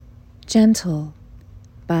Gentle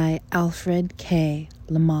by Alfred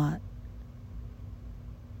Lamotte.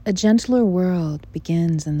 A gentler world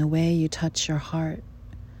begins in the way you touch your heart.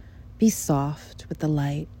 Be soft with the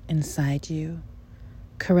light inside you.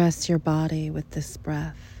 Caress your body with this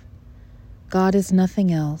breath. God is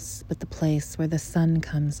nothing else but the place where the sun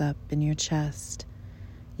comes up in your chest.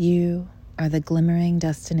 You are the glimmering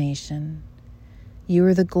destination. You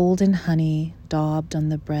are the golden honey daubed on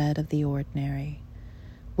the bread of the ordinary.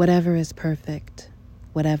 Whatever is perfect,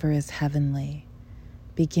 whatever is heavenly,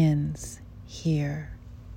 begins here.